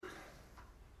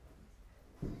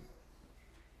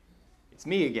It's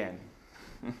me again.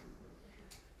 Good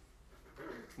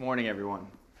morning, everyone.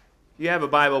 If you have a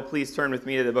Bible, please turn with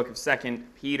me to the book of 2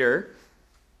 Peter.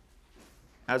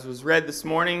 As was read this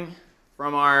morning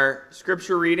from our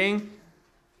scripture reading,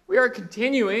 we are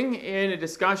continuing in a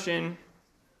discussion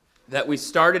that we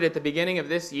started at the beginning of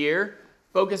this year,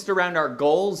 focused around our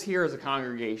goals here as a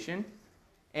congregation.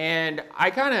 And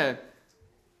I kind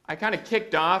of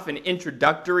kicked off an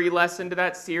introductory lesson to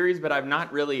that series, but I've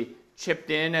not really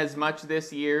chipped in as much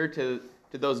this year to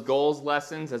those goals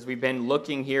lessons as we've been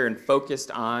looking here and focused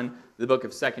on the book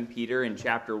of 2 Peter in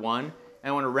chapter 1. And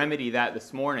I want to remedy that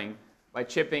this morning by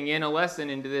chipping in a lesson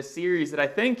into this series that I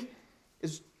think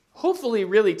is hopefully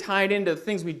really tied into the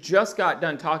things we just got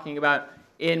done talking about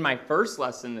in my first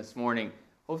lesson this morning.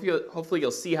 Hopefully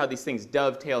you'll see how these things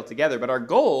dovetail together. But our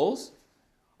goals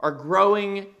are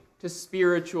growing to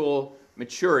spiritual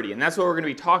maturity. And that's what we're going to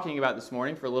be talking about this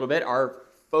morning for a little bit, our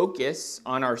focus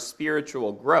on our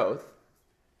spiritual growth.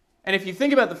 And if you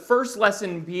think about the first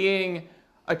lesson being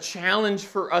a challenge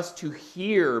for us to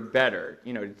hear better,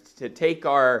 to take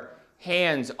our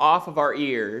hands off of our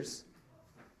ears,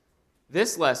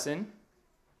 this lesson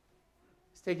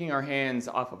is taking our hands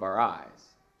off of our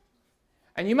eyes.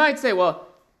 And you might say, well,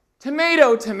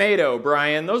 tomato,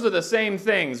 Brian, those are the same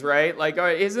things, right? Like,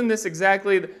 isn't this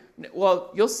exactly... Well,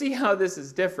 you'll see how this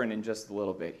is different in just a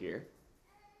little bit here.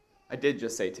 I did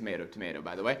just say tomato,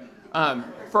 by the way.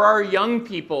 For our young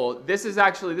people, this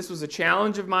was a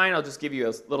challenge of mine. I'll just give you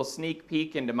a little sneak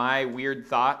peek into my weird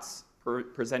thoughts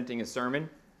presenting a sermon.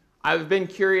 I've been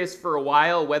curious for a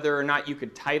while whether or not you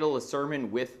could title a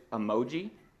sermon with emoji.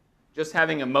 Just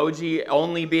having emoji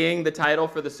only being the title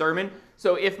for the sermon.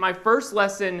 So if my first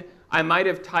lesson I might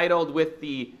have titled with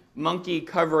the monkey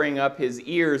covering up his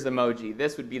ears emoji,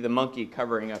 this would be the monkey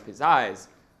covering up his eyes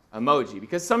emoji.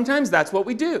 Because sometimes that's what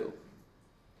we do.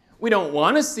 We don't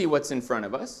want to see what's in front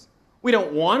of us. We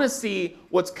don't want to see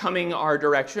what's coming our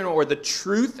direction or the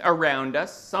truth around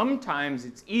us. Sometimes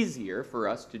it's easier for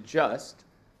us to just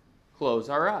close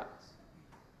our eyes.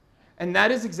 And that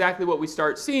is exactly what we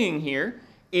start seeing here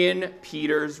in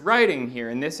Peter's writing here.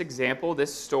 In this example,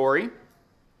 this story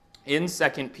in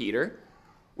 2 Peter,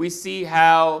 we see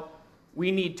how we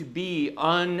need to be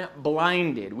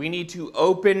unblinded. We need to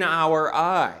open our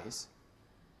eyes.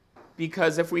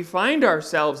 Because if we find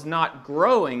ourselves not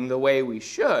growing the way we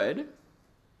should,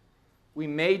 we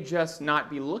may just not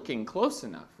be looking close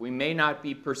enough. We may not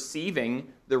be perceiving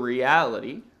the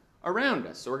reality around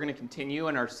us. So we're going to continue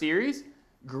in our series,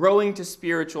 Growing to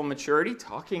Spiritual Maturity,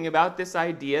 talking about this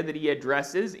idea that he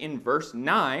addresses in verse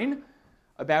 9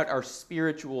 about our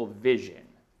spiritual vision,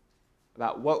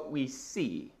 about what we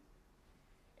see.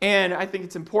 And I think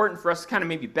it's important for us to kind of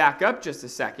maybe back up just a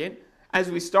second. As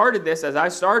I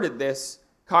started this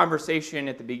conversation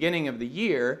at the beginning of the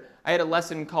year, I had a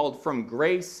lesson called From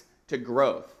Grace to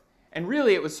Growth. And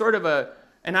really it was sort of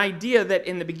an idea that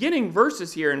in the beginning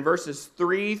verses here, in verses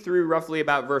 3 through roughly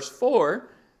about verse 4,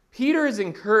 Peter is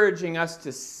encouraging us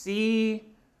to see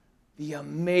the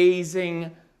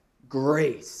amazing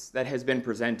grace that has been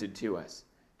presented to us.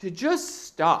 To just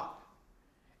stop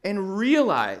and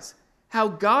realize how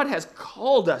God has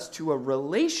called us to a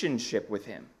relationship with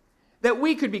him. That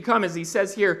we could become, as he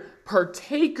says here,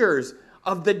 partakers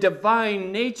of the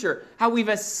divine nature. How we've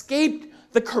escaped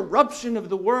the corruption of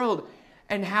the world.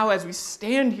 And how as we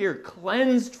stand here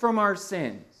cleansed from our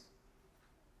sins,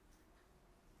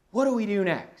 what do we do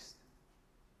next?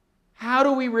 How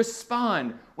do we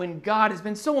respond when God has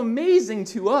been so amazing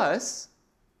to us?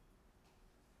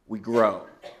 We grow.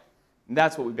 And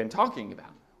that's what we've been talking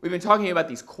about. We've been talking about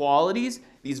these qualities,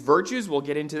 these virtues. We'll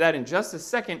get into that in just a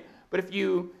second. But if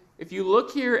you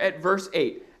look here at verse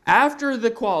 8, after the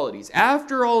qualities,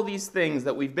 after all these things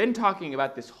that we've been talking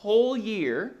about this whole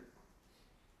year,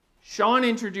 Sean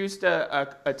introduced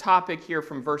a topic here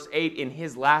from verse 8 in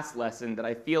his last lesson that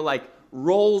I feel like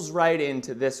rolls right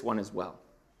into this one as well.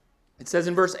 It says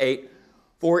in verse 8,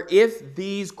 "For if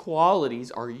these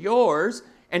qualities are yours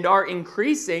and are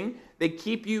increasing, they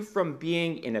keep you from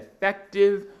being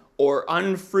ineffective or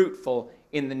unfruitful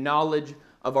in the knowledge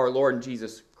of our Lord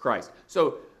Jesus Christ."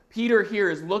 So Peter here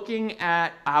is looking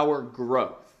at our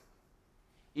growth.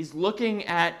 He's looking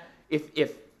at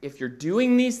if you're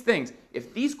doing these things,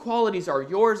 if these qualities are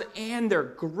yours and they're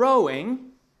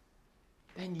growing,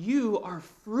 then you are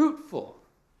fruitful.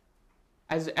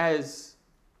 As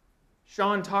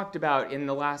Sean talked about in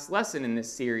the last lesson in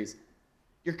this series,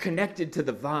 you're connected to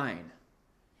the vine.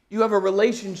 You have a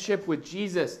relationship with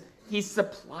Jesus. He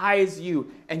supplies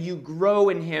you and you grow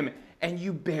in him and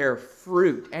you bear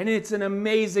fruit. And it's an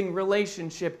amazing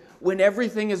relationship when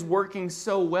everything is working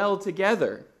so well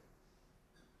together.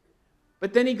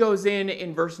 But then he goes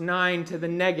in verse 9 to the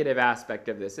negative aspect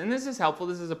of this. And this is helpful.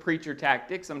 This is a preacher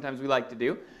tactic sometimes we like to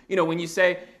do. When you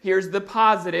say, here's the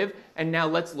positive, and now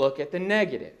let's look at the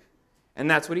negative. And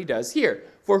that's what he does here.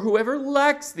 For whoever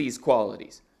lacks these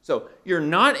qualities. So you're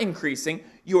not increasing.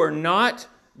 You are not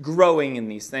growing in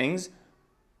these things.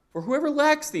 For whoever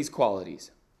lacks these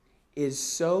qualities is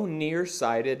so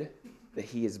nearsighted that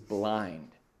he is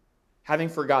blind, having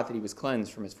forgot that he was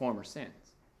cleansed from his former sins.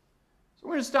 So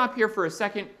we're going to stop here for a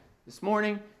second this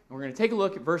morning, and we're going to take a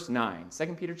look at verse 9. 2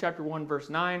 Peter chapter 1, verse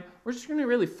 9. We're just going to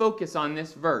really focus on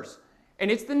this verse. And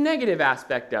it's the negative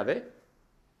aspect of it.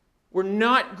 We're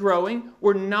not growing.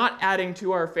 We're not adding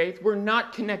to our faith. We're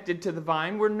not connected to the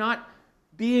vine. We're not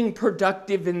being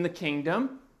productive in the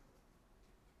kingdom.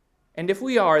 And if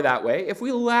we are that way, if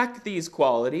we lack these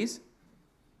qualities,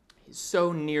 he's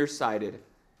so nearsighted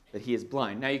that he is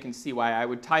blind. Now you can see why I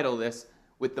would title this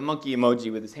with the monkey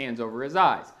emoji with his hands over his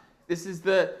eyes. This is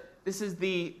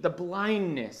the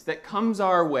blindness that comes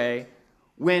our way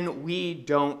when we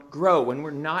don't grow, when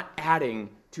we're not adding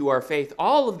to our faith.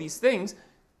 All of these things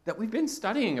that we've been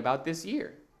studying about this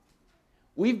year.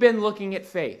 We've been looking at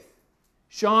faith.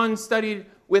 Sean studied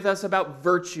with us about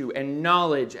virtue and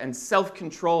knowledge and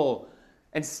self-control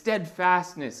and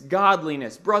steadfastness,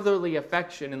 godliness, brotherly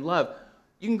affection, and love.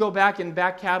 You can go back in the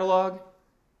back catalog.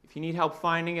 If you need help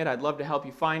finding it, I'd love to help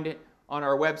you find it on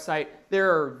our website.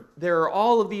 There are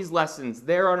all of these lessons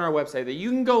there on our website that you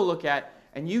can go look at,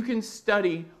 and you can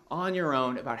study on your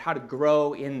own about how to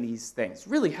grow in these things.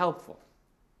 Really helpful.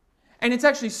 And it's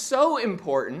actually so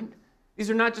important.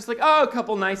 These are not just like, a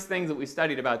couple nice things that we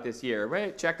studied about this year,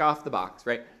 right? Check off the box,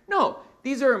 right? No,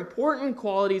 these are important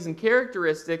qualities and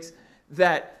characteristics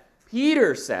that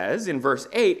Peter says in verse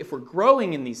 8, if we're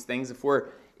growing in these things, if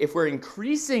we're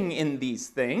increasing in these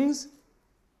things,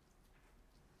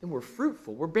 then we're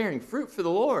fruitful. We're bearing fruit for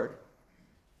the Lord.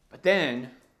 But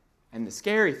then, and the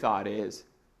scary thought is,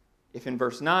 if in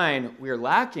verse 9 we're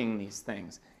lacking these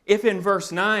things, if in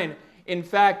verse 9, in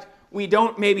fact, we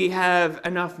don't maybe have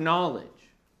enough knowledge,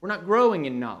 we're not growing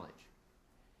in knowledge,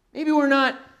 maybe we're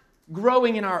not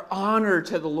growing in our honor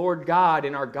to the Lord God,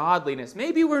 in our godliness,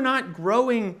 maybe we're not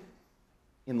growing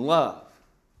in love,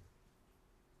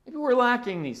 maybe we're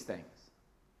lacking these things.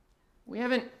 We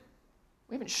haven't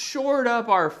shored up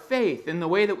our faith in the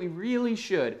way that we really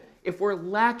should. If we're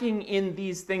lacking in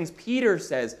these things, Peter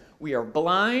says we are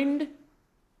blind,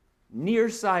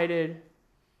 nearsighted,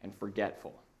 and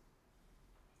forgetful.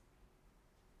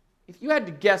 If you had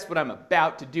to guess what I'm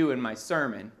about to do in my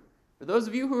sermon, for those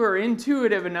of you who are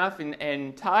intuitive enough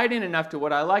and tied in enough to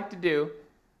what I like to do,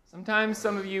 sometimes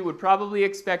some of you would probably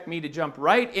expect me to jump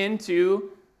right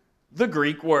into the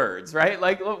Greek words, right?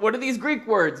 Like, what do these Greek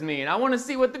words mean? I want to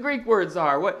see what the Greek words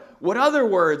are. What other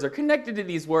words are connected to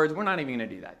these words? We're not even going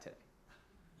to do that today.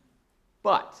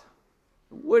 But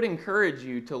I would encourage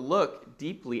you to look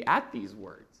deeply at these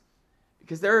words,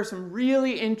 because there are some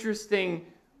really interesting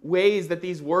ways that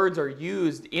these words are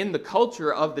used in the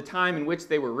culture of the time in which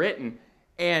they were written,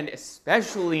 and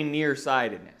especially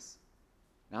nearsightedness.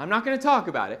 Now, I'm not going to talk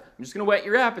about it. I'm just going to whet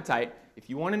your appetite.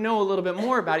 If you want to know a little bit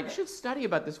more about it, you should study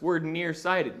about this word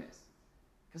nearsightedness,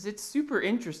 because it's super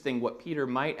interesting what Peter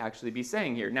might actually be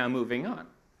saying here. Now, moving on.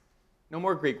 No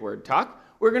more Greek word talk.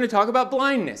 We're going to talk about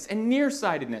blindness and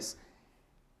nearsightedness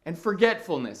and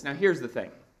forgetfulness. Now, here's the thing.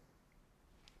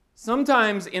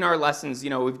 Sometimes in our lessons,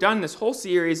 we've done this whole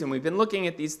series and we've been looking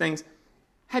at these things.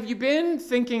 Have you been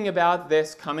thinking about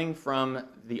this coming from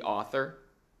the author?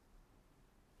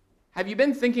 Have you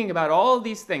been thinking about all of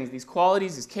these things, these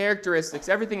qualities, these characteristics,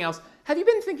 everything else? Have you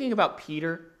been thinking about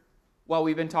Peter while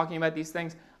we've been talking about these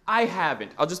things? I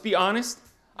haven't. I'll just be honest.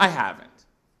 I haven't.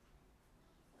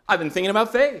 I've been thinking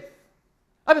about faith.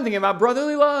 I've been thinking about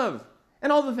brotherly love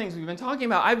and all the things we've been talking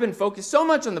about. I've been focused so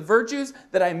much on the virtues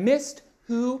that I missed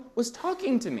who was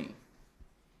talking to me.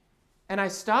 And I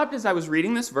stopped as I was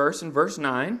reading this verse in verse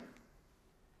 9,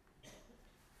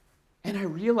 and I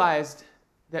realized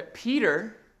that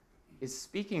Peter is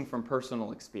speaking from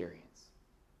personal experience.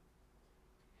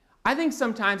 I think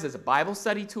sometimes as a Bible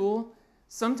study tool,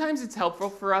 sometimes it's helpful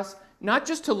for us not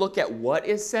just to look at what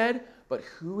is said, but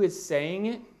who is saying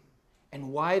it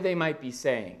and why they might be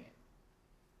saying it.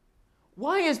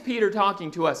 Why is Peter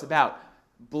talking to us about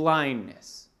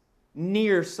blindness,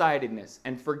 nearsightedness,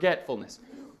 and forgetfulness?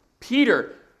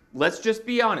 Peter, let's just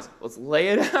be honest. Let's lay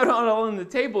it out all on the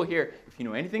table here. If you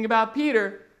know anything about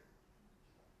Peter,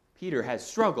 Peter has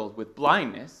struggled with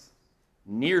blindness,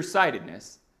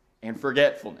 nearsightedness, and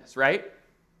forgetfulness, right?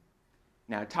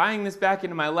 Now, tying this back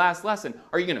into my last lesson,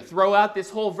 are you going to throw out this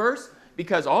whole verse?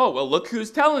 Because, look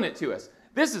who's telling it to us.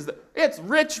 It's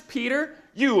rich, Peter.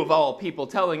 You of all people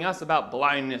telling us about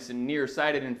blindness and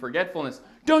nearsighted and forgetfulness.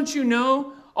 Don't you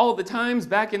know all the times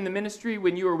back in the ministry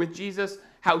when you were with Jesus,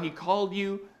 how he called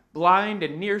you blind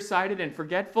and nearsighted and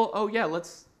forgetful? Oh yeah,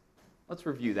 let's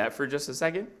review that for just a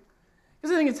second.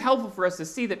 Because I think it's helpful for us to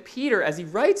see that Peter, as he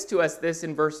writes to us this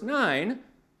in verse 9,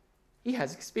 he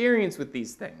has experience with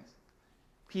these things.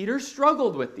 Peter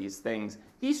struggled with these things.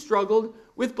 He struggled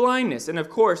with blindness. And of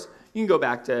course, you can go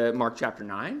back to Mark chapter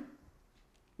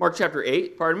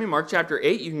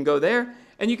 8, you can go there,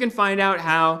 and you can find out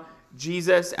how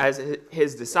Jesus, as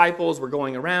his disciples were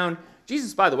going around,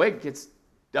 Jesus, by the way, gets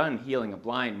done healing a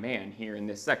blind man here in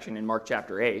this section in Mark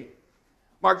chapter 8.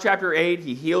 Mark chapter 8,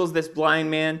 he heals this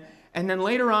blind man, and then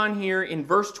later on here in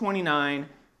verse 29,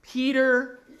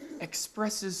 Peter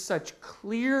expresses such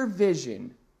clear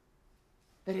vision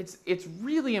that it's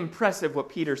really impressive what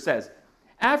Peter says.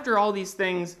 After all these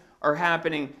things are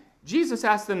happening, Jesus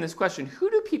asks them this question, who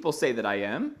do people say that I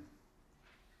am?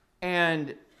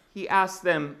 And he asks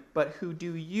them, but who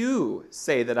do you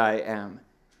say that I am?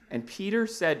 And Peter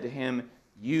said to him,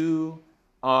 you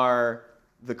are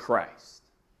the Christ.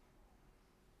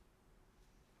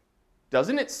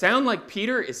 Doesn't it sound like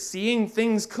Peter is seeing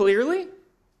things clearly?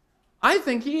 I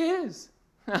think he is.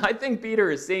 I think Peter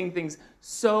is seeing things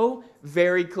so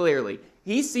very clearly.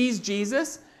 He sees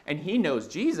Jesus, and he knows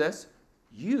Jesus.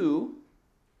 You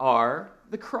are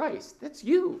the Christ. That's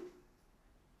you.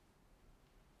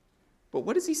 But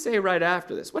what does he say right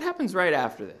after this? What happens right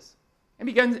after this?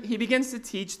 And he begins to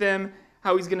teach them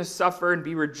how he's going to suffer and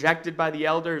be rejected by the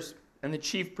elders and the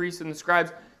chief priests and the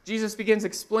scribes. Jesus begins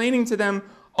explaining to them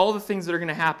all the things that are going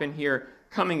to happen here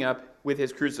coming up with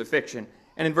his crucifixion.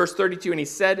 And in verse 32, and he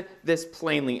said this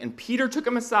plainly, and Peter took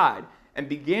him aside and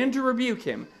began to rebuke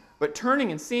him. But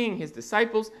turning and seeing his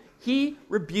disciples, he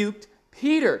rebuked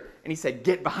Peter. And he said,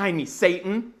 get behind me,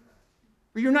 Satan,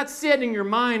 for you're not setting your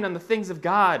mind on the things of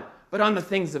God, but on the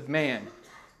things of man.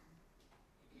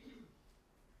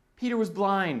 Peter was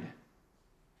blind.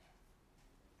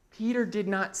 Peter did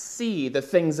not see the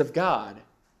things of God.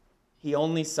 He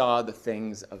only saw the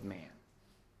things of man.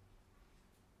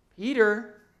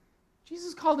 Peter,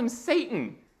 Jesus called him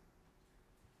Satan.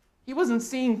 He wasn't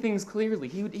seeing things clearly.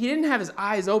 He didn't have his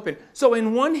eyes open. So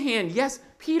in one hand, yes,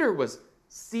 Peter was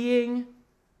seeing,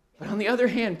 but on the other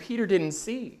hand, Peter didn't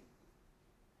see.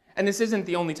 And this isn't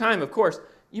the only time, of course.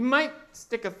 You might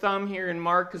stick a thumb here in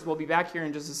Mark, because we'll be back here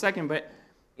in just a second, but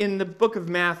in the book of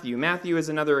Matthew, Matthew is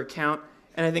another account,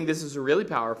 and I think this is a really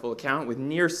powerful account with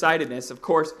nearsightedness, of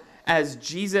course, as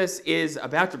Jesus is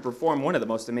about to perform one of the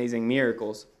most amazing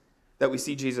miracles that we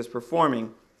see Jesus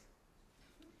performing.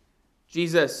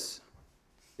 Jesus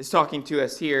is talking to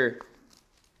us here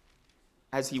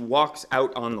as he walks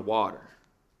out on the water.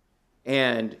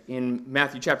 And in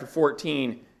Matthew chapter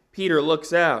 14, Peter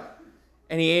looks out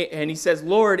and he says,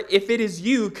 Lord, if it is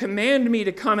you, command me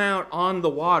to come out on the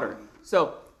water.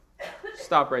 So,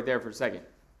 stop right there for a second.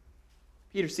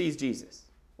 Peter sees Jesus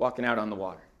walking out on the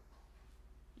water.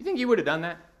 You think he would have done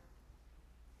that?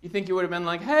 You think he would have been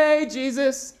like, hey,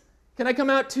 Jesus, can I come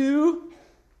out too?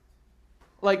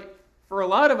 Like, for a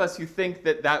lot of us who think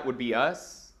that that would be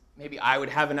us, maybe I would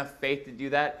have enough faith to do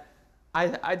that,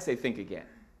 I'd say think again.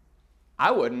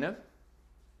 I wouldn't have.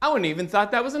 I wouldn't even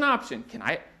thought that was an option.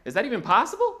 Is that even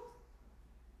possible?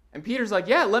 And Peter's like,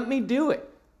 yeah, let me do it.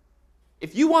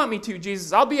 If you want me to,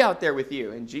 Jesus, I'll be out there with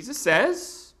you. And Jesus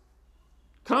says,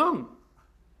 come.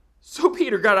 So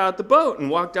Peter got out the boat and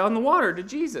walked down the water to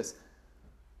Jesus.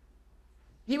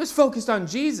 He was focused on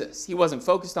Jesus. He wasn't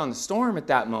focused on the storm at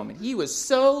that moment. He was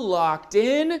so locked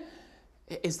in.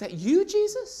 Is that you,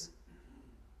 Jesus?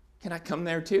 Can I come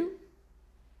there too?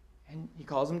 And he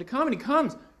calls him to come, and he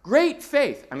comes. Great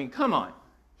faith. I mean, come on.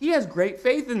 He has great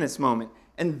faith in this moment.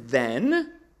 And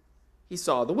then he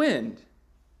saw the wind.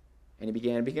 And he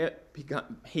began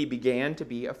to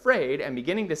be afraid, and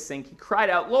beginning to sink, he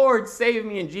cried out, Lord, save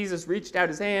me. And Jesus reached out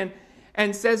his hand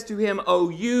and says to him, O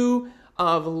you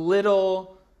of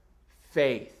little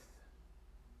faith,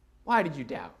 why did you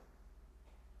doubt?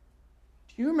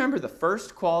 Do you remember the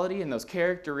first quality and those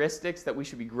characteristics that we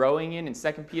should be growing in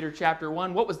 2 Peter chapter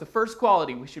 1? What was the first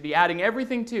quality we should be adding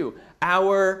everything to?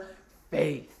 Our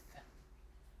faith.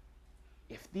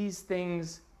 If these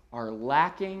things are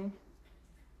lacking,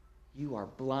 you are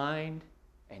blind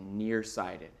and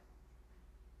nearsighted.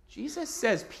 Jesus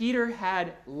says Peter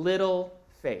had little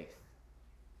faith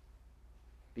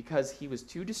because he was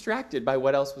too distracted by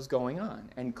what else was going on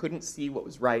and couldn't see what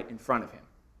was right in front of him,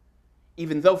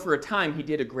 even though for a time he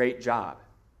did a great job.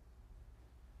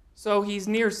 So he's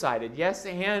nearsighted, yes,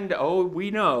 and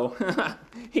we know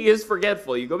he is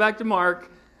forgetful. You go back to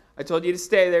Mark I told you to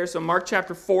stay there. So Mark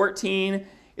chapter 14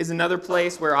 is another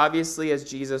place where obviously as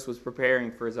Jesus was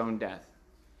preparing for his own death.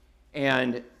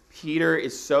 And Peter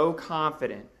is so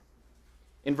confident.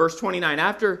 In verse 29,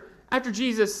 after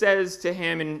Jesus says to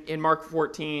him in Mark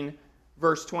 14,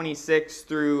 verse 26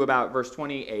 through about verse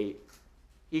 28,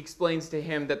 he explains to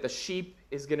him that the sheep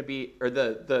is going to be, or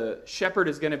the shepherd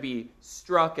is going to be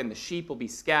struck and the sheep will be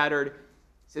scattered. He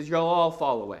says, you'll all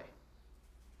fall away.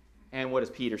 And what does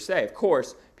Peter say? Of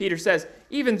course, Peter says,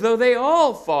 even though they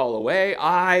all fall away,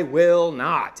 I will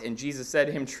not. And Jesus said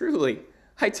to him, truly,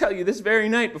 I tell you, this very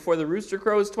night before the rooster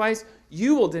crows twice,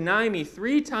 you will deny me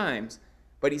 3 times.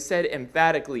 But he said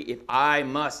emphatically, if I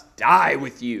must die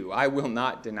with you, I will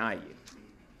not deny you.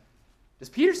 Does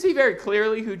Peter see very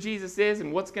clearly who Jesus is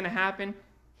and what's going to happen?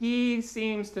 He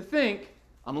seems to think,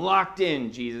 I'm locked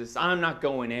in, Jesus. I'm not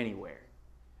going anywhere.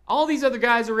 All these other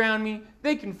guys around me,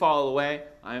 they can fall away.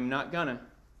 I'm not gonna.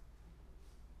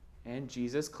 And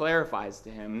Jesus clarifies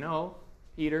to him, no,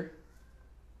 Peter,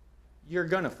 you're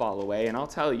gonna fall away, and I'll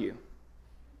tell you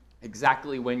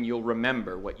exactly when you'll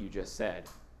remember what you just said,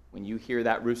 when you hear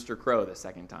that rooster crow the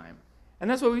second time. And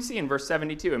that's what we see in verse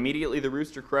 72. Immediately the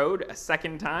rooster crowed a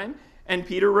second time, and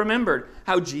Peter remembered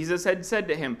how Jesus had said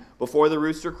to him, before the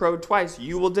rooster crowed twice,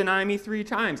 you will deny me 3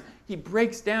 times. He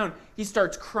breaks down. He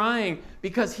starts crying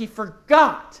because he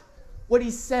forgot what he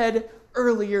said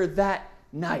earlier that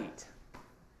night.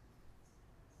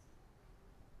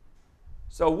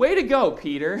 So way to go,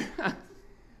 Peter.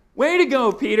 Way to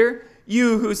go, Peter.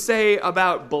 You who say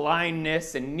about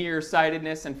blindness and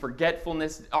nearsightedness and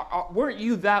forgetfulness, weren't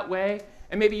you that way?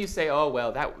 And maybe you say, oh,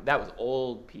 well, that was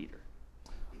old Peter.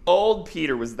 Old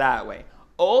Peter was that way.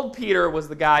 Old Peter was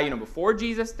the guy, before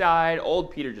Jesus died,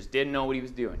 old Peter just didn't know what he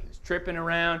was doing. He was tripping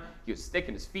around. He was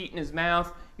sticking his feet in his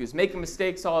mouth. He was making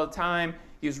mistakes all the time.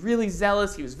 He was really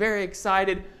zealous. He was very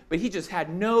excited, but he just had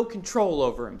no control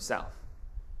over himself.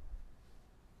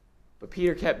 But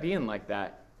Peter kept being like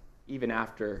that even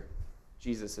after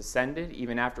Jesus ascended,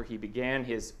 even after he began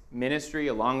his ministry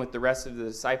along with the rest of the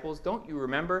disciples. Don't you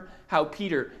remember how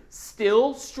Peter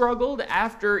still struggled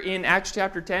after in Acts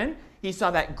chapter 10? He saw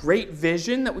that great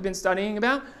vision that we've been studying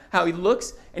about, how he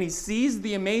looks and he sees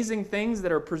the amazing things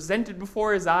that are presented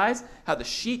before his eyes, how the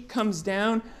sheet comes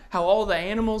down, how all the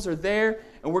animals are there,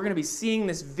 and we're going to be seeing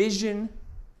this vision.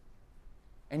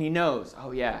 And he knows,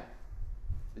 oh yeah,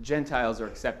 the Gentiles are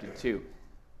accepted too.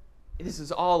 This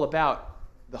is all about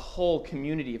the whole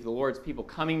community of the Lord's people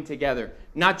coming together,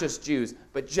 not just Jews,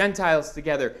 but Gentiles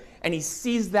together. And he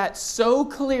sees that so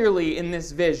clearly in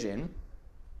this vision.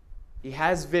 He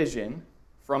has vision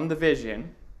from the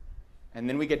vision. And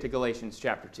then we get to Galatians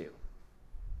chapter 2.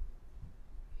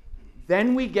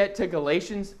 Then we get to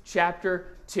Galatians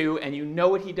chapter 2, and you know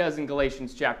what he does in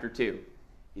Galatians chapter 2.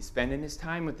 He's spending his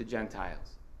time with the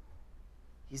Gentiles.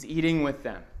 He's eating with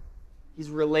them. He's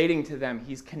relating to them.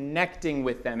 He's connecting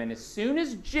with them. And as soon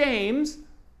as James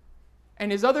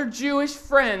and his other Jewish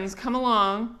friends come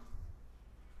along,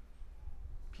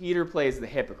 Peter plays the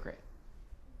hypocrite.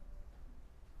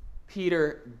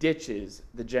 Peter ditches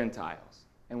the Gentiles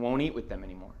and won't eat with them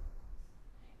anymore.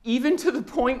 Even to the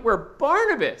point where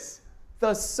Barnabas,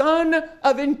 the son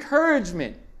of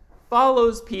encouragement,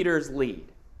 follows Peter's lead.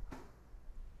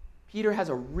 Peter has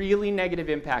a really negative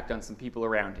impact on some people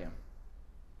around him.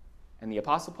 And the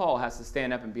Apostle Paul has to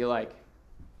stand up and be like,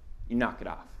 you knock it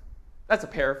off. That's a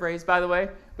paraphrase, by the way.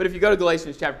 But if you go to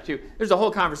Galatians chapter 2, there's a whole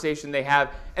conversation they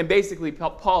have. And basically,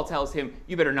 Paul tells him,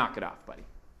 you better knock it off, buddy.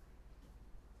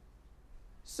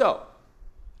 So,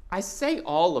 I say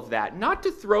all of that not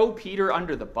to throw Peter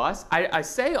under the bus. I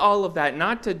say all of that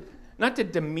not to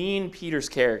demean Peter's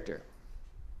character.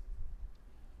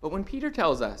 But when Peter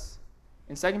tells us,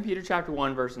 in 2 Peter chapter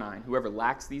 1, verse 9, whoever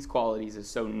lacks these qualities is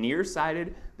so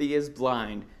nearsighted that he is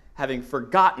blind, having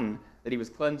forgotten that he was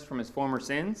cleansed from his former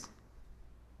sins.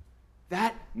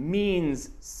 That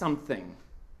means something.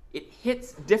 It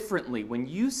hits differently when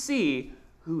you see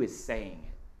who is saying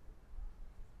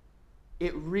it.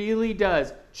 It really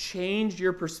does change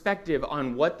your perspective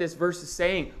on what this verse is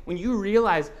saying when you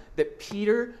realize that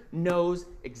Peter knows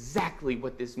exactly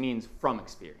what this means from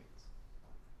experience.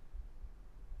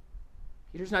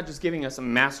 Peter's not just giving us a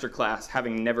masterclass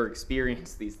having never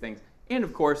experienced these things. And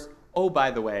of course, oh, by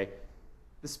the way,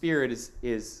 the Spirit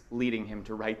is leading him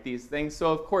to write these things.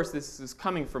 So of course, this is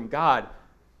coming from God.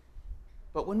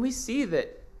 But when we see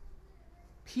that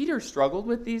Peter struggled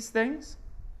with these things,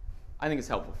 I think it's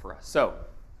helpful for us. So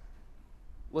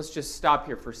let's just stop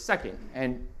here for a second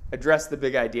and address the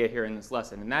big idea here in this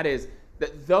lesson. And that is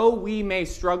that though we may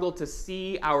struggle to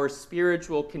see our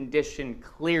spiritual condition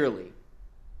clearly,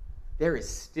 there is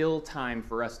still time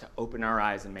for us to open our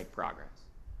eyes and make progress.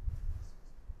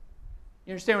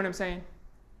 You understand what I'm saying?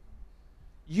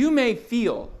 You may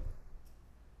feel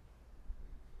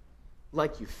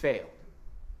like you failed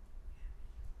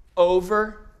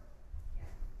over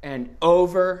and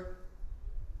over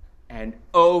and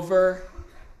over,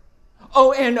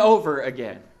 and over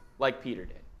again, like Peter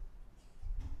did.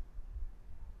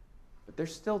 But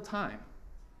there's still time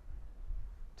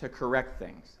to correct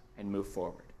things and move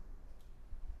forward.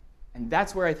 And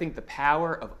that's where I think the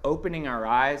power of opening our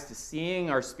eyes to seeing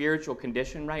our spiritual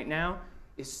condition right now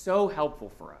is so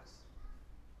helpful for us.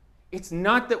 It's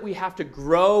not that we have to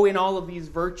grow in all of these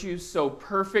virtues so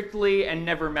perfectly and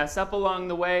never mess up along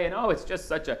the way, and it's just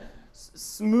such a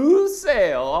smooth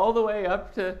sail all the way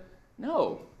up to...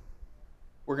 No,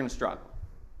 we're going to struggle.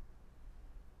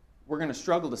 We're going to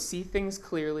struggle to see things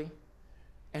clearly,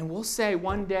 and we'll say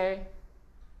one day,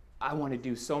 I want to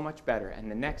do so much better,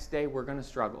 and the next day we're going to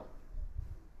struggle.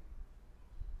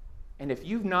 And if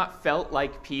you've not felt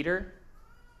like Peter,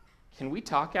 can we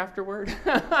talk afterward?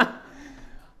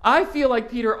 I feel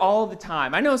like Peter all the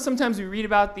time. I know sometimes we read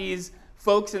about these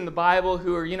folks in the Bible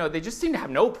who are, they just seem to have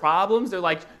no problems. They're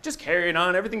like just carrying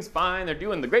on. Everything's fine. They're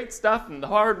doing the great stuff and the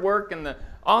hard work and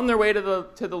on their way to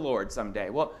the Lord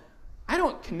someday. Well, I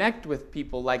don't connect with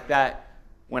people like that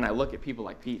when I look at people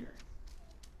like Peter.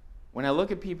 When I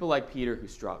look at people like Peter who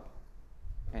struggle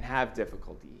and have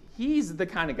difficulty, he's the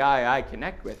kind of guy I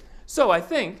connect with. So I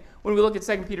think when we look at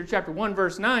 2 Peter chapter 1,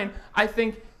 verse 9, I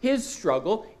think his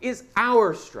struggle is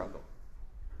our struggle.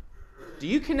 Do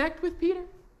you connect with Peter?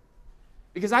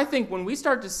 Because I think when we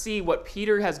start to see what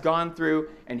Peter has gone through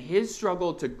and his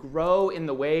struggle to grow in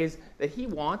the ways that he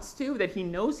wants to, that he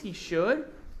knows he should,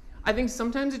 I think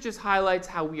sometimes it just highlights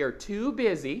how we are too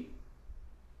busy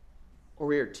or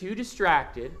we are too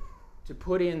distracted to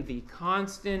put in the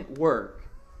constant work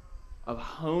of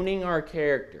honing our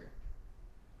character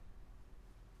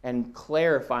and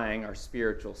clarifying our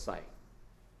spiritual sight.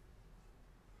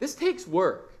 This takes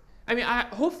work. I mean,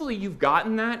 hopefully you've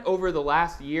gotten that over the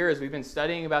last year as we've been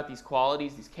studying about these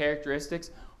qualities, these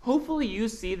characteristics. Hopefully you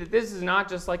see that this is not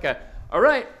just like all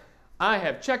right, I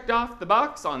have checked off the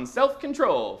box on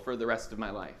self-control for the rest of my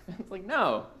life. It's like,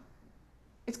 no.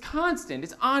 It's constant.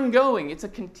 It's ongoing. It's a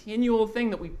continual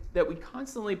thing that we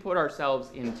constantly put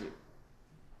ourselves into.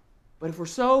 But if we're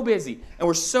so busy and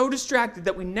we're so distracted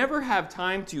that we never have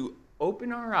time to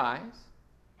open our eyes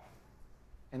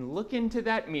and look into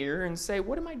that mirror and say,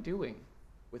 what am I doing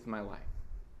with my life?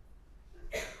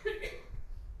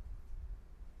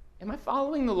 Am I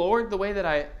following the Lord the way that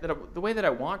I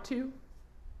want to?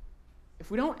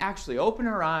 If we don't actually open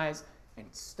our eyes and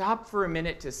stop for a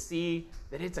minute to see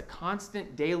that it's a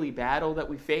constant daily battle that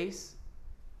we face,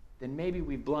 then maybe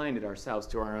we've blinded ourselves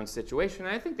to our own situation.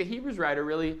 And I think the Hebrews writer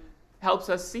really helps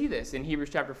us see this in Hebrews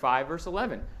chapter 5, verse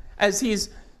 11. As he's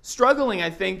struggling,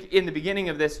 I think, in the beginning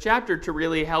of this chapter to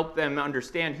really help them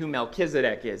understand who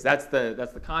Melchizedek is. That's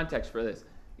the context for this.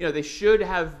 They should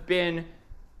have been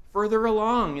further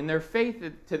along in their faith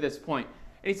to this point.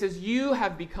 And he says, you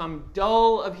have become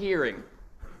dull of hearing.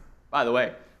 By the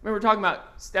way, remember talking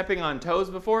about stepping on toes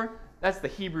before? That's the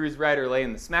Hebrews writer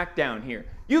laying the smack down here.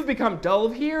 You've become dull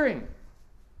of hearing.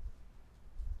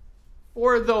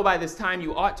 For though by this time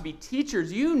you ought to be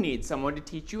teachers, you need someone to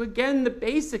teach you again the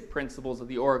basic principles of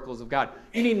the oracles of God.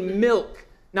 You need milk,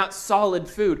 not solid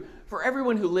food. For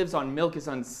everyone who lives on milk is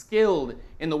unskilled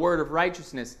in the word of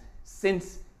righteousness,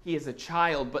 since he is a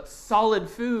child. But solid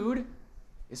food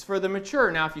is for the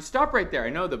mature. Now, if you stop right there, I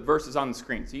know the verse is on the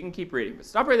screen, so you can keep reading, but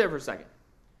stop right there for a second.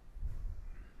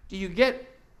 Do you get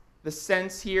the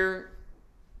sense here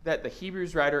that the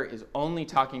Hebrews writer is only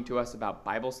talking to us about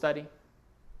Bible study?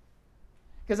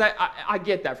 Because I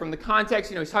get that. From the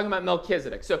context, he's talking about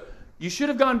Melchizedek. So you should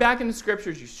have gone back in the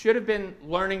scriptures. You should have been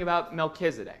learning about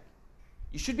Melchizedek.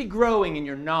 You should be growing in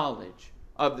your knowledge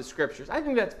of the scriptures. I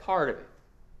think that's part of it.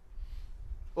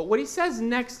 But what he says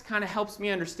next kind of helps me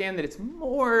understand that it's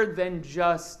more than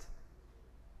just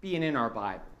being in our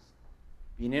Bibles.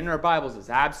 Being in our Bibles is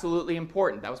absolutely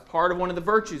important. That was part of one of the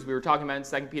virtues we were talking about in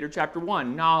 2 Peter chapter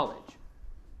 1, knowledge.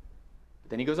 But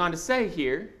then he goes on to say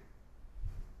here,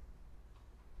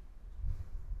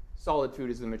 solid food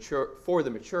is for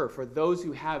the mature, for those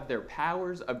who have their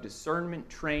powers of discernment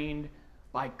trained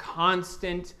by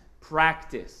constant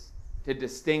practice to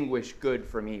distinguish good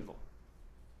from evil.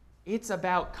 It's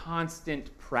about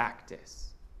constant practice.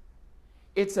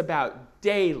 It's about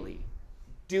daily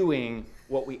doing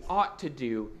what we ought to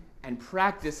do and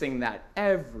practicing that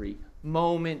every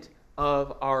moment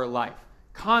of our life.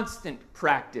 Constant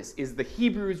practice is the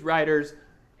Hebrews writer's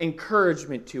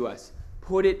encouragement to us.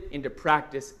 put it into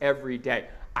practice every day.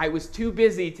 I was too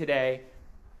busy today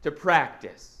to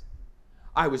practice.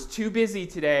 I was too busy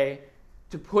today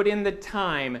to put in the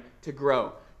time to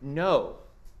grow. No.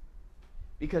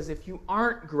 Because if you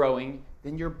aren't growing,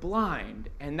 then you're blind.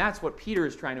 And that's what Peter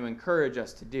is trying to encourage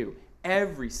us to do.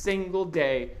 Every single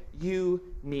day, you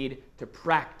need to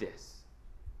practice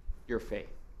your faith.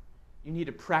 You need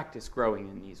to practice growing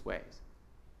in these ways.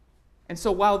 And so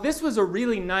while this was a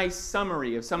really nice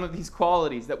summary of some of these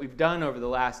qualities that we've done over the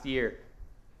last year,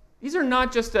 these are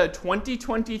not just a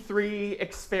 2023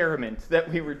 experiment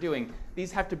that we were doing.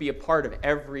 These have to be a part of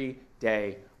every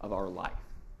day of our life.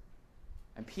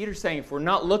 And Peter's saying if we're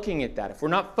not looking at that, if we're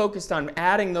not focused on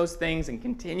adding those things and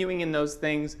continuing in those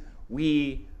things,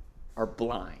 we are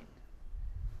blind.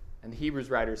 And the Hebrews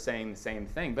writer is saying the same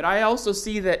thing. But I also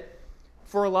see that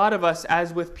for a lot of us,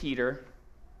 as with Peter,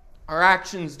 our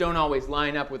actions don't always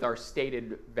line up with our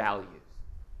stated values.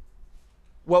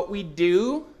 What we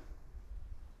do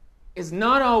is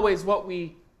not always what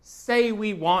we say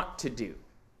we want to do.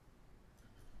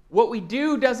 What we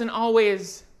do doesn't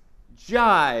always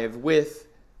jive with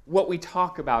what we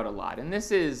talk about a lot. And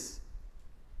this is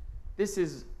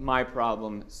my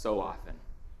problem so often.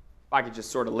 If I could just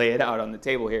sort of lay it out on the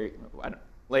table here.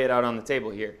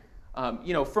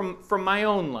 From my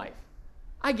own life.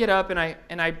 I get up and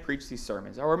I preach these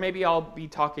sermons. Or maybe I'll be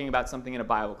talking about something in a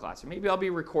Bible class. Or maybe I'll be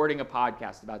recording a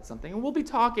podcast about something. And we'll be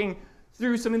talking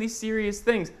through some of these serious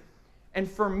things. And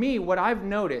for me, what I've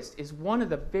noticed is one of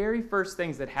the very first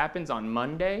things that happens on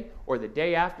Monday or the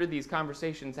day after these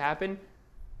conversations happen,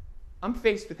 I'm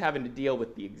faced with having to deal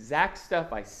with the exact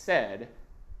stuff I said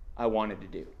I wanted to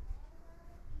do.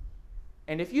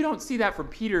 And if you don't see that from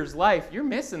Peter's life, you're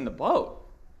missing the boat.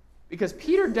 Because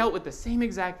Peter dealt with the same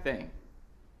exact thing.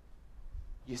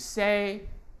 You say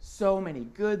so many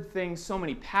good things, so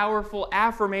many powerful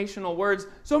affirmational words,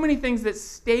 so many things that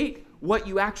state what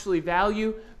you actually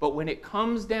value, but when it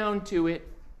comes down to it,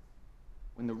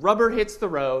 when the rubber hits the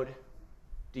road,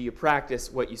 do you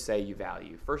practice what you say you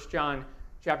value? 1 John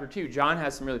chapter 2, John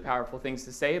has some really powerful things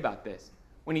to say about this.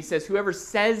 When he says, whoever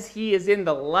says he is in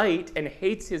the light and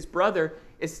hates his brother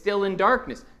is still in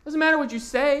darkness. Doesn't matter what you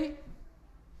say.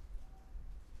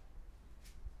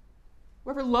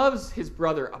 Whoever loves his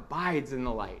brother abides in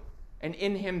the light, and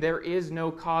in him there is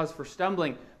no cause for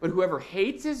stumbling. But whoever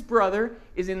hates his brother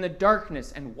is in the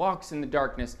darkness and walks in the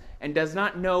darkness and does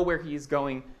not know where he is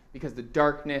going because the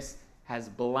darkness has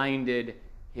blinded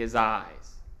his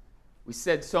eyes. We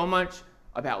said so much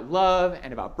about love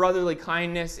and about brotherly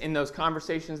kindness in those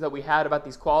conversations that we had about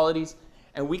these qualities,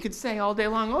 and we could say all day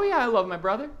long, oh yeah, I love my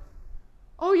brother.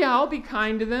 Oh yeah, I'll be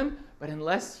kind to them. But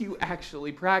unless you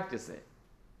actually practice it,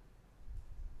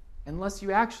 unless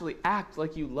you actually act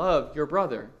like you love your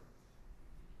brother,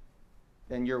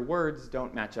 then your words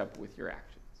don't match up with your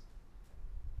actions.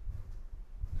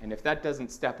 And if that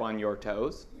doesn't step on your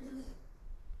toes,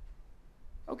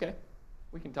 okay,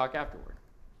 we can talk afterward.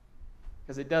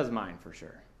 Because it does mine for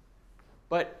sure.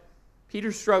 But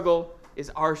Peter's struggle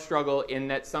is our struggle in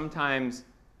that sometimes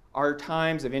our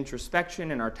times of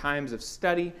introspection and our times of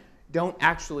study don't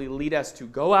actually lead us to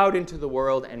go out into the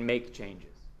world and make changes.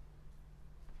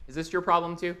 Is this your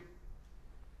problem too?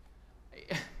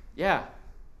 Yeah.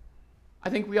 I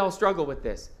think we all struggle with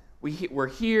this. We're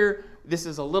here. This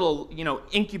is a little,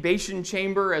 incubation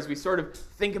chamber as we sort of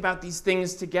think about these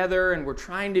things together, and we're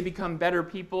trying to become better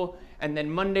people. And then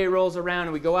Monday rolls around,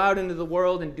 and we go out into the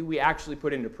world, and do we actually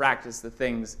put into practice the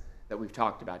things that we've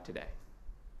talked about today?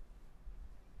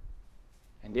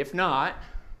 And if not,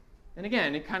 then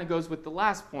again, it kind of goes with the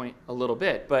last point a little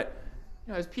bit. But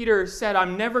as Peter said,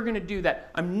 I'm never going to do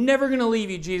that. I'm never going to leave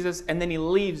you, Jesus. And then he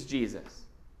leaves Jesus.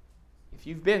 If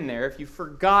you've been there, if you've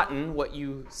forgotten what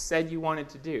you said you wanted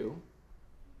to do,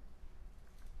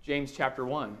 James chapter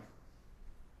 1,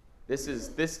 this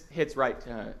hits right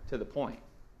to the point.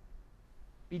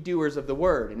 Be doers of the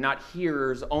word and not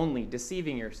hearers only,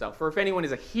 deceiving yourself. For if anyone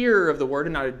is a hearer of the word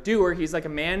and not a doer, he's like a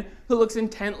man who looks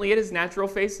intently at his natural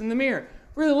face in the mirror.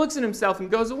 Really looks at himself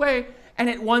and goes away and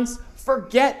at once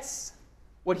forgets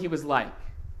what he was like.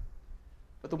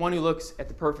 But the one who looks at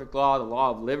the perfect law, the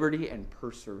law of liberty, and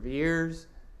perseveres,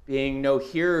 being no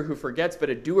hearer who forgets,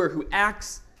 but a doer who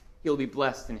acts, he'll be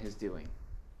blessed in his doing.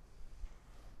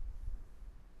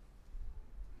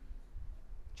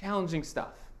 Challenging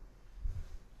stuff.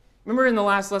 Remember in the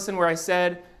last lesson where I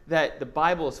said that the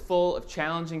Bible is full of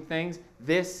challenging things?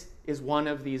 This is one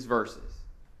of these verses.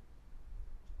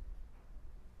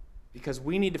 Because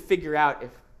we need to figure out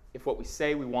if what we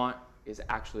say we want is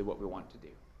actually what we want to do.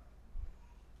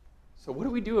 So what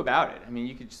do we do about it? I mean,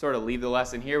 you could sort of leave the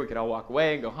lesson here. We could all walk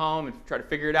away and go home and try to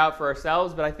figure it out for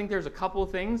ourselves. But I think there's a couple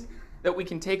of things that we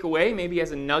can take away, maybe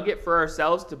as a nugget for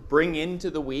ourselves to bring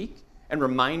into the week and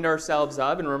remind ourselves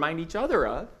of and remind each other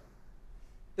of.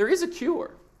 There is a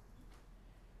cure.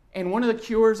 And one of the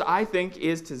cures, I think,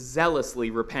 is to zealously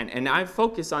repent. And I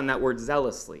focus on that word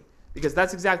zealously, because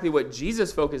that's exactly what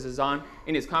Jesus focuses on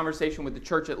in his conversation with the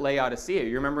church at Laodicea.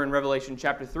 You remember in Revelation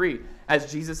chapter 3,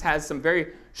 as Jesus has some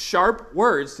very sharp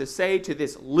words to say to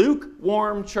this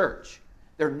lukewarm church.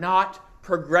 They're not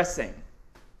progressing.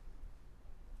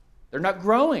 They're not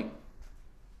growing.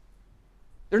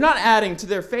 They're not adding to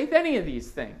their faith any of these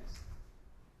things.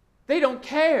 They don't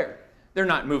care. They're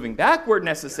not moving backward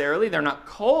necessarily. They're not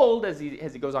cold, as he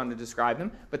goes on to describe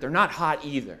them, but they're not hot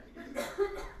either.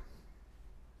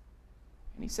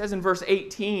 And he says in verse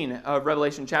 18 of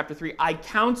Revelation chapter 3, I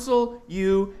counsel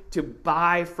you to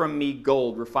buy from me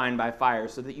gold refined by fire,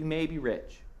 so that you may be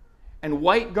rich, and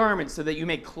white garments, so that you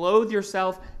may clothe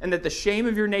yourself, and that the shame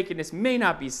of your nakedness may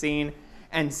not be seen,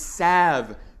 and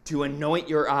salve to anoint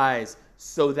your eyes,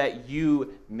 so that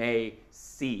you may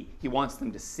see. He wants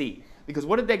them to see. Because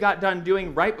what had they got done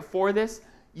doing right before this?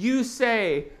 You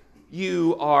say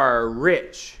you are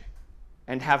rich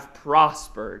and have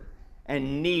prospered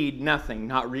and need nothing,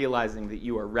 not realizing that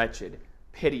you are wretched,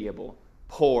 pitiable,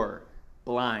 poor,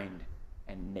 blind,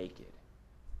 and naked.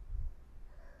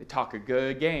 They talk a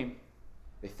good game.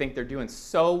 They think they're doing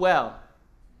so well,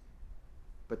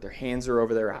 but their hands are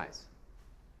over their eyes.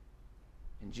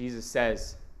 And Jesus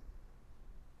says,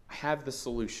 I have the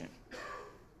solution.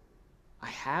 I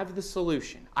have the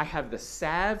solution. I have the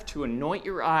salve to anoint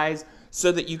your eyes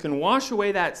so that you can wash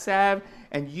away that salve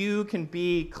and you can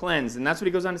be cleansed. And that's what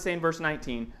he goes on to say in verse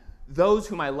 19. Those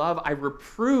whom I love, I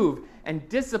reprove and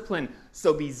discipline,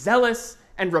 so be zealous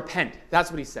and repent.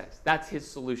 That's what he says. That's his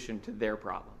solution to their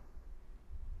problem.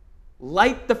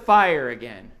 Light the fire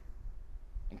again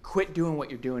and quit doing what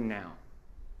you're doing now.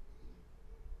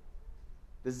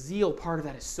 The zeal part of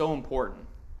that is so important.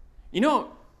 You know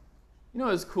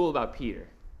what's cool about Peter?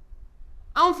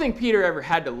 I don't think Peter ever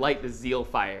had to light the zeal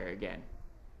fire again,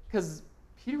 because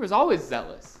Peter was always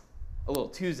zealous, a little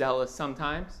too zealous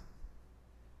sometimes.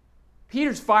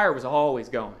 Peter's fire was always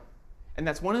going, and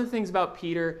that's one of the things about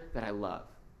Peter that I love.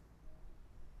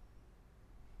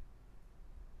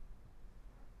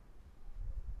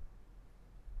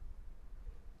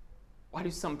 Why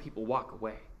do some people walk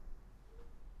away?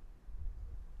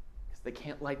 Because they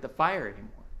can't light the fire anymore.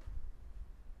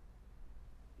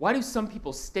 Why do some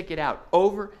people stick it out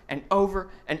over and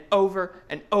over and over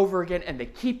and over again, and they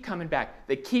keep coming back?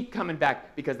 They keep coming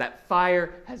back because that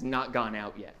fire has not gone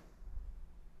out yet.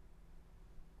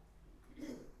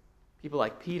 People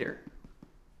like Peter,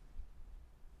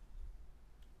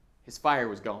 his fire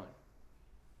was going.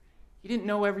 He didn't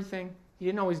know everything. He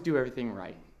didn't always do everything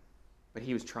right, but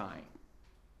he was trying.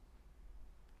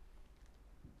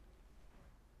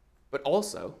 But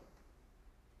also,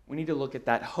 we need to look at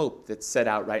that hope that's set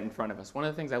out right in front of us. One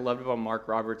of the things I loved about Mark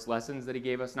Roberts' lessons that he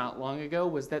gave us not long ago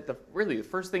was that the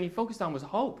first thing he focused on was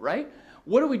hope, right?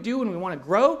 What do we do when we want to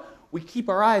grow? We keep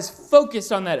our eyes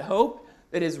focused on that hope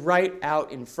that is right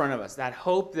out in front of us. That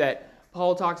hope that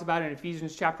Paul talks about in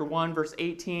Ephesians chapter 1, verse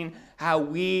 18, how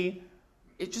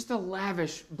it's just the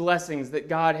lavish blessings that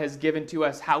God has given to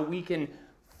us, how we can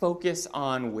focus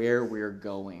on where we're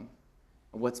going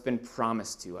and what's been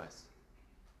promised to us.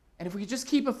 And if we just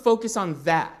keep a focus on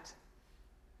that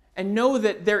and know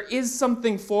that there is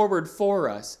something forward for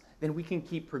us, then we can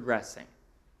keep progressing.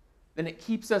 Then it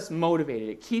keeps us motivated.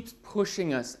 It keeps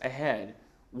pushing us ahead,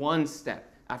 one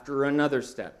step after another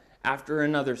step after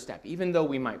another step. Even though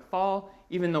we might fall,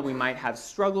 even though we might have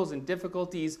struggles and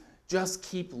difficulties, just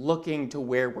keep looking to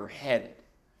where we're headed.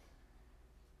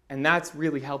 And that's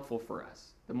really helpful for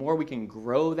us. The more we can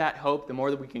grow that hope, the more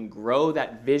that we can grow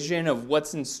that vision of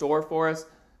what's in store for us,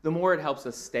 the more it helps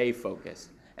us stay focused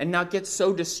and not get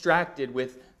so distracted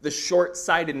with the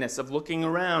short-sightedness of looking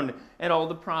around at all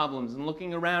the problems and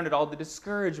looking around at all the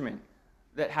discouragement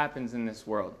that happens in this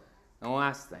world. And the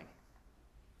last thing,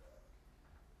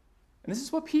 and this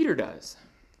is what Peter does.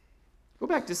 Go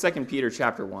back to 2 Peter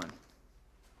chapter 1.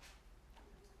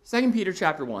 2 Peter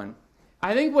chapter 1.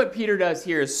 I think what Peter does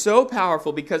here is so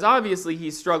powerful because obviously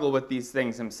he's struggled with these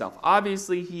things himself.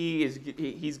 Obviously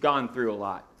he's gone through a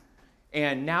lot.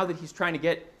 And now that he's trying to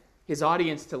get his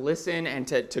audience to listen and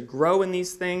to grow in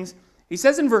these things, he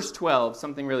says in verse 12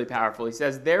 something really powerful. He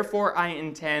says, therefore I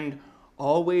intend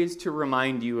always to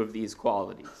remind you of these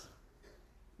qualities.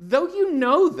 Though you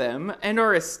know them and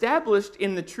are established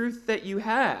in the truth that you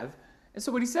have, And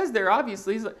so what he says there,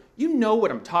 obviously, is like, you know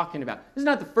what I'm talking about. This is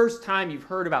not the first time you've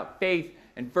heard about faith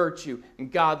and virtue and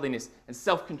godliness and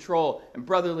self-control and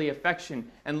brotherly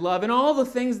affection and love and all the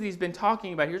things that he's been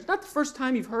talking about here. It's not the first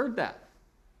time you've heard that.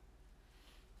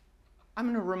 I'm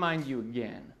going to remind you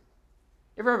again.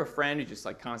 You ever have a friend who just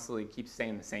like constantly keeps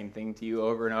saying the same thing to you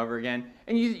over and over again?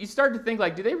 And you start to think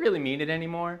like, do they really mean it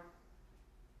anymore?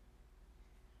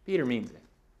 Peter means it.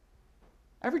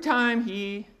 Every time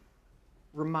he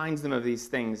reminds them of these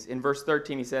things. In verse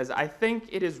 13 he says, I think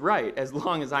it is right, as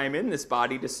long as I am in this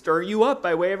body, to stir you up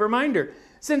by way of reminder,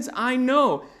 since I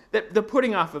know that the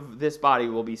putting off of this body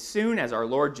will be soon, as our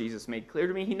Lord Jesus made clear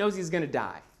to me. He knows he's going to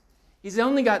die. He's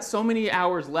only got so many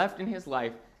hours left in his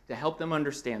life to help them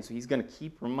understand, so he's going to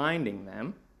keep reminding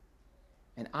them,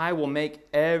 and I will make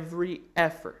every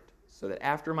effort so that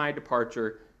after my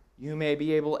departure, you may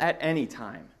be able at any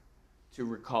time to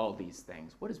recall these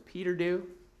things. What does Peter do?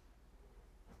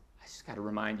 I just got to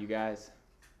remind you guys.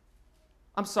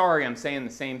 I'm sorry I'm saying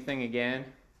the same thing again.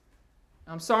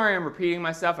 I'm sorry I'm repeating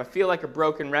myself. I feel like a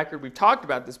broken record. We've talked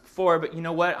about this before, but you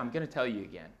know what? I'm going to tell you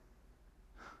again.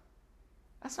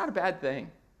 That's not a bad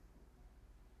thing.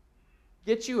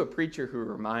 Get you a preacher who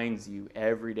reminds you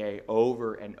every day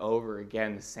over and over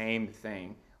again the same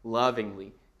thing,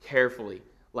 lovingly, carefully,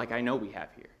 like I know we have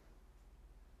here.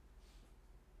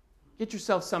 Get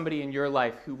yourself somebody in your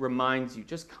life who reminds you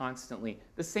just constantly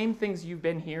the same things you've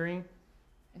been hearing,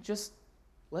 and just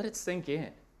let it sink in.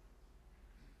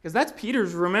 Because that's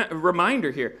Peter's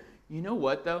reminder here. You know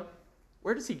what, though?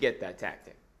 Where does he get that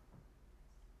tactic?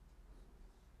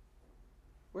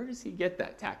 Where does he get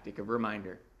that tactic of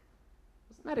reminder?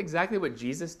 Wasn't that exactly what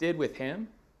Jesus did with him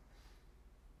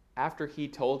after he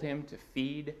told him to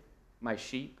feed my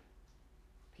sheep?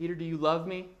 Peter, do you love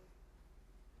me?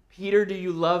 Peter, do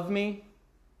you love me?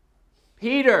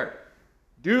 Peter,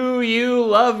 do you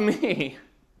love me?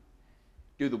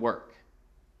 Do the work,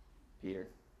 Peter.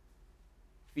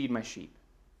 Feed my sheep.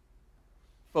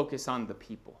 Focus on the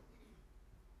people.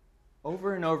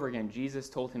 Over and over again, Jesus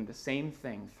told him the same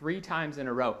thing 3 times in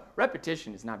a row.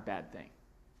 Repetition is not a bad thing.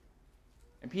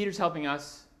 And Peter's helping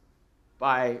us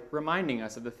by reminding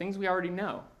us of the things we already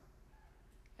know.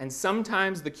 And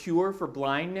sometimes the cure for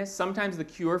blindness, sometimes the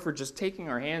cure for just taking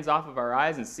our hands off of our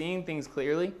eyes and seeing things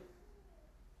clearly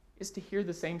is to hear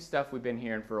the same stuff we've been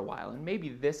hearing for a while. And maybe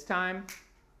this time,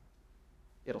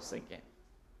 it'll sink in.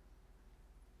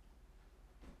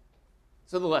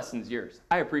 So the lesson's yours.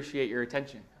 I appreciate your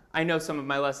attention. I know some of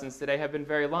my lessons today have been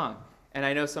very long, and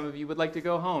I know some of you would like to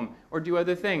go home or do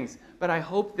other things. But I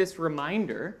hope this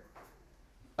reminder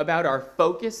about our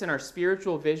focus and our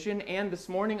spiritual vision, and this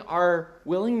morning, our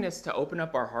willingness to open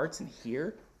up our hearts and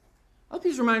hear. I hope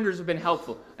these reminders have been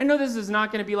helpful. I know this is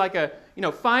not going to be like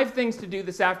 5 things to do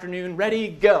this afternoon, ready,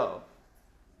 go.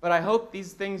 But I hope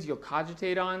these things, you'll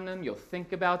cogitate on them, you'll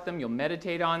think about them, you'll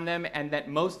meditate on them, and that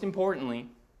most importantly,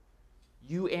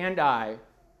 you and I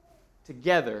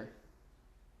together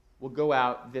will go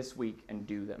out this week and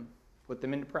do them, put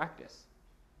them into practice.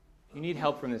 If you need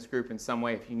help from this group in some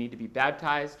way, if you need to be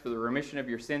baptized for the remission of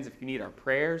your sins, if you need our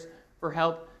prayers for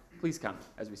help, please come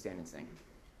as we stand and sing.